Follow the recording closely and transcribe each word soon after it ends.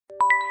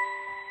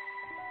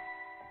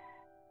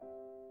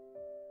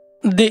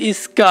The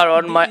scar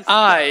on my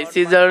eyes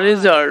is a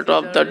result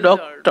of the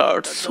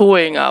doctor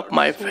sewing up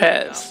my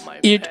face.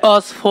 It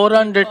was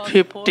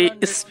 450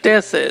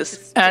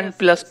 stitches and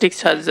plastic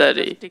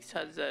surgery.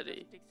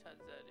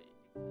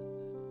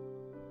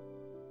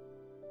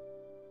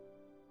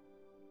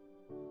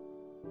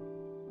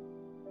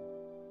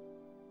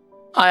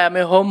 I am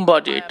a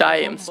homebody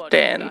times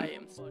 10.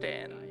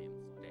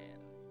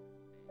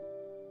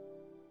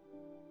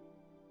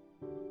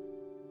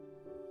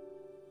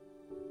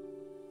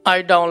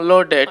 I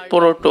downloaded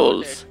Pro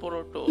Tools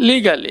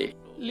legally,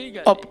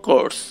 of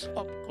course,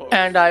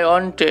 and I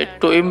wanted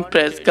to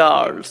impress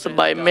girls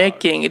by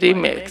making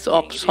remakes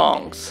of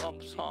songs.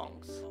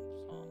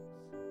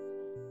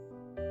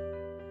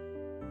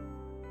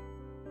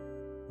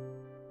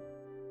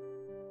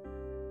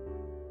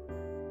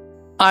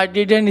 I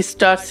didn't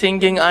start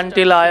singing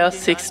until I was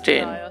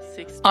 16.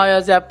 I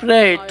was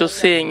afraid to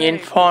sing in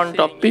front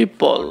of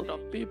people.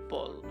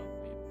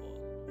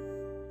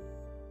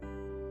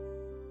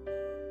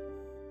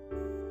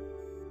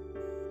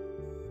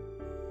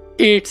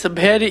 It's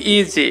very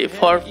easy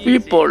for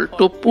people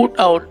to put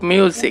out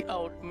music.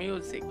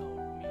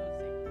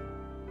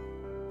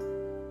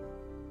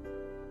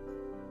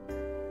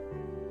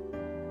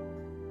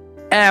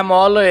 I am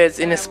always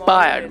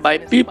inspired by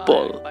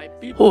people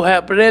who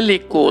have really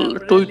cool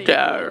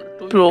Twitter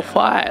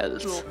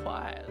profiles.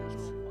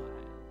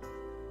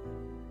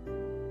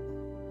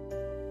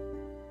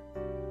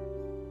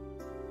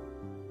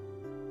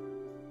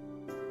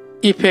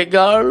 If a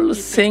girl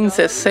sings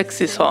a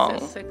sexy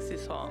song,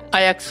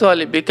 I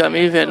actually become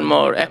even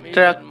more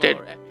attracted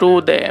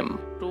to them.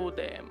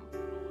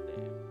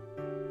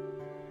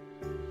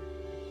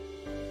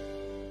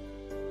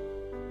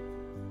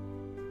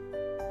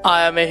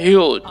 I am a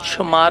huge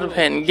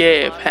Marvin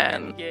Gaye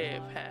fan.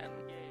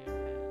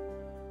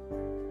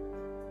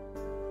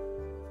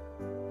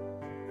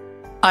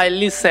 I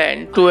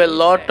listen to a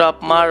lot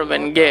of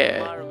Marvin Gaye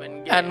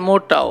and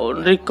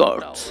Motown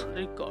records.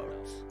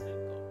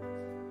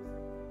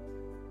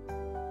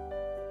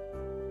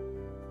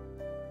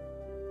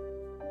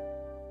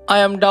 I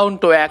am down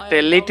to act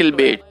a little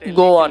bit,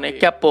 go on a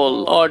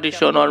couple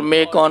audition or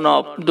make one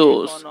of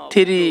those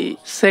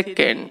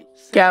 3-second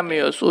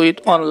cameos with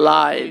on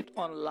live.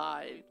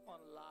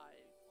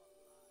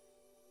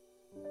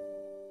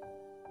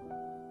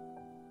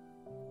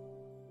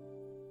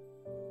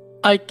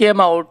 I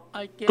came out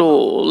to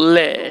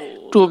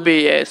LA to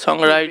be a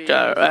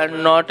songwriter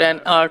and not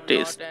an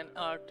artist,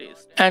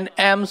 and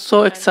am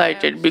so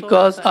excited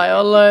because I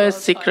always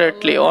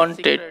secretly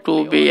wanted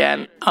to be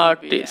an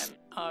artist.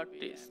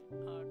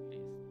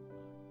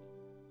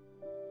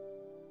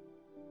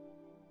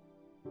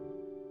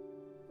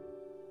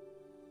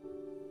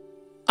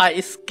 I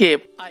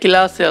skip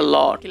class a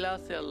lot.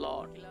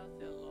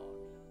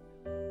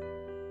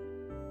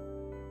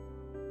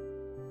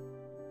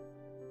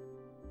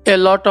 A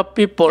lot of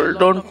people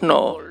don't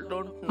know,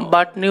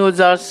 but New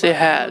Jersey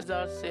has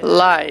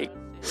like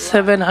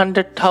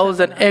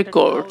 700,000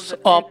 acres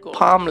of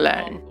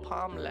farmland.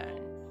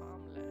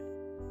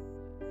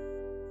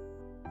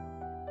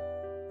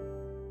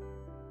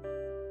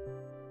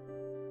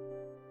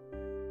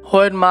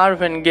 When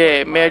Marvin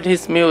Gaye made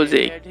his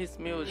music,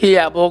 he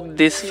evoked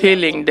this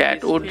feeling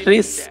that would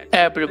reach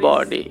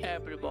everybody.